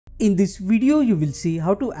In this video, you will see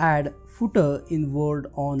how to add footer in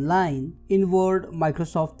Word Online. In Word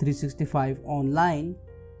Microsoft 365 Online,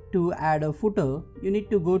 to add a footer, you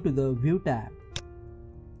need to go to the View tab.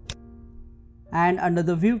 And under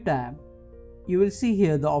the View tab, you will see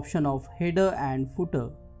here the option of Header and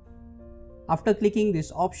Footer. After clicking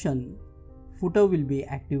this option, footer will be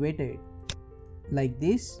activated like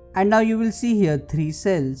this, and now you will see here 3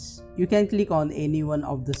 cells. You can click on any one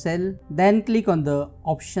of the cell, then click on the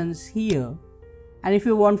options here, and if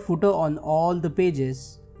you want footer on all the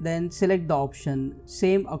pages, then select the option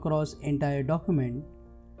same across entire document,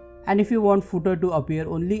 and if you want footer to appear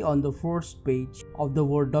only on the first page of the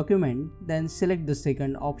Word document, then select the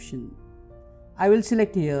second option. I will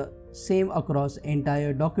select here same across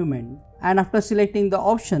entire document, and after selecting the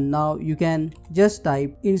option, now you can just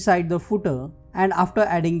type inside the footer, and after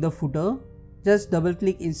adding the footer, just double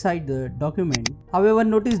click inside the document. However,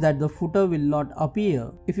 notice that the footer will not appear.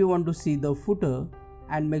 If you want to see the footer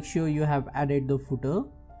and make sure you have added the footer,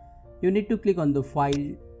 you need to click on the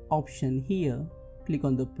file option here, click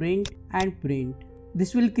on the print and print.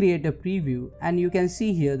 This will create a preview, and you can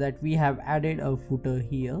see here that we have added a footer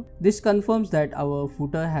here. This confirms that our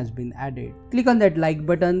footer has been added. Click on that like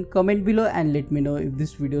button, comment below and let me know if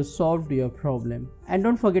this video solved your problem. And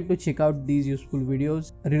don't forget to check out these useful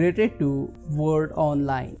videos related to Word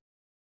Online.